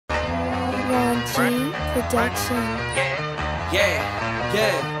Production. Yeah.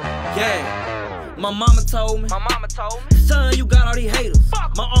 My mama told me, son, you got all these haters.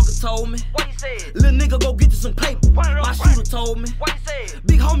 My uncle told me, What he said? little nigga, go get you some paper. My shooter told me, What he said?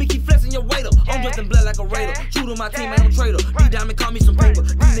 big homie, keep flexing your weight up. I'm dressed in black like a raider. Shooter, my team ain't no traitor. D-Diamond call me some paper.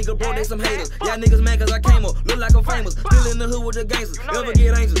 These niggas bro, they some haters. Y'all niggas mad cause I came up. Look like I'm famous. Still in the hood with the gangsters. Never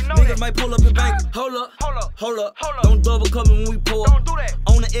get anxious. Niggas might pull up and bang. Hold up. Don't double coming when we pull up. Don't do that.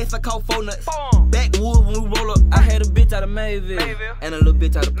 On the F, I caught 4 nuts. Boom. Backwood when we roll up. I had a bitch out of Mayville. And a little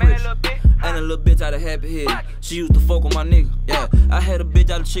bitch out of Man, Pritch. that little bitch. And a little bitch out of Happy Hill. She used to fuck with my nigga. Yeah, I had a bitch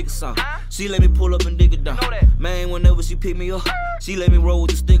out of Chickasaw. She let me pull up and dig it down. Know that. Man, whenever she pick me up, she let me roll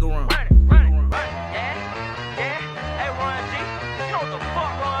with the stick around. Run it. Yeah. Hey, Run G. You know what the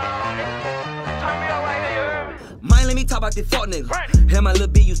fuck going on, nigga? Turn me up right here, you heard me? Man, let me talk about this fuck nigga. Run it. Him, my little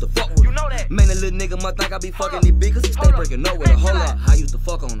bitch used to fuck with You him. know that. Man, the little nigga must think I be fucking up. these bitches. Cause he stay Hold up. breaking up with her. Hey, Hold chill up. out. I used to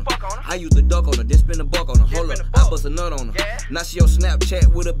fuck on her. Fuck on her. I used to duck on her. Then spin the buck on her. Hold up. spin the I buck. bust a nut on her. Yeah. Now she on Snapchat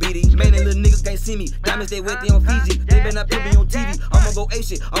with a BD. Man, them little niggas can't see me. Diamonds, they wet, they on Fiji. They better not put me on TV. I'ma go A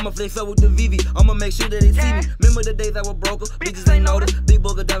shit. I'ma flex up with the VV. I'ma make sure that they see me. Remember the days I was broke? Bitches ain't noticed. Big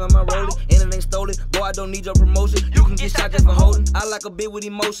booger down on my rolling. And it ain't stolen. Boy, I don't need your promotion. You can get shot just for holding. I like a bitch with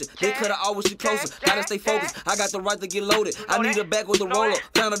emotion. They cut her off when she closer. Gotta stay focused. I got the right to get loaded. I need her back with the roller.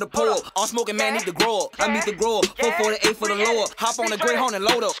 Down to the pole. I'm smoking, man, need to grow up. I need to grow up. 448 for the lower. Hop on the Greyhound and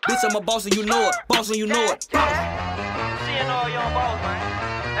load up. Bitch, I'm a boss and you know it. Boss and you know it. Seeing all young balls, man.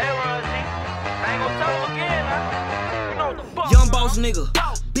 Hey, Run G. I ain't gonna tell him again, man. You know what the fuck. Young boss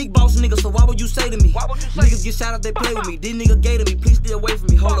nigga, big boss nigga, so why would you say to me? Why would you say? Niggas get shot up, they play with me. These niggas gay to me, please stay away from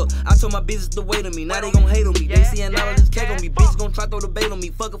me. Hold up, I told my business to wait on me. Now they gon' hate on me. They seeing all of this cake on me. Bitch gon' try throw the bait on me.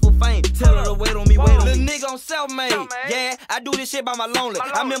 Fuck it for fame. Tell her to wait on me, wait on me. Little nigga, I'm self-made. Yeah, I do this shit by my lonely.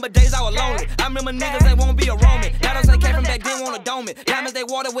 I remember days I was lonely. I remember niggas that won't be a Roman. Now those that came from back then wanna dome it. Diamonds they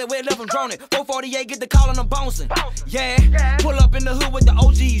water wet, left them droning. 448 get the call and I'm bouncing. Yeah, pull up in the hood with the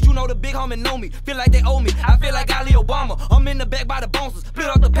OGs. You know the big homie know me. Feel like they owe me. I feel like Ali Obama. I'm in the back by the bouncers. Split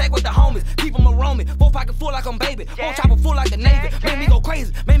up the pack with the homies. Keep them around me. 4 pocket full like I'm baby. 4 chopper full like the Navy. Made me go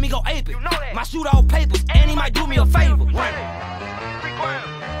crazy. Made me go ape it. My shoot all papers. And he might do me a favor. Free ground.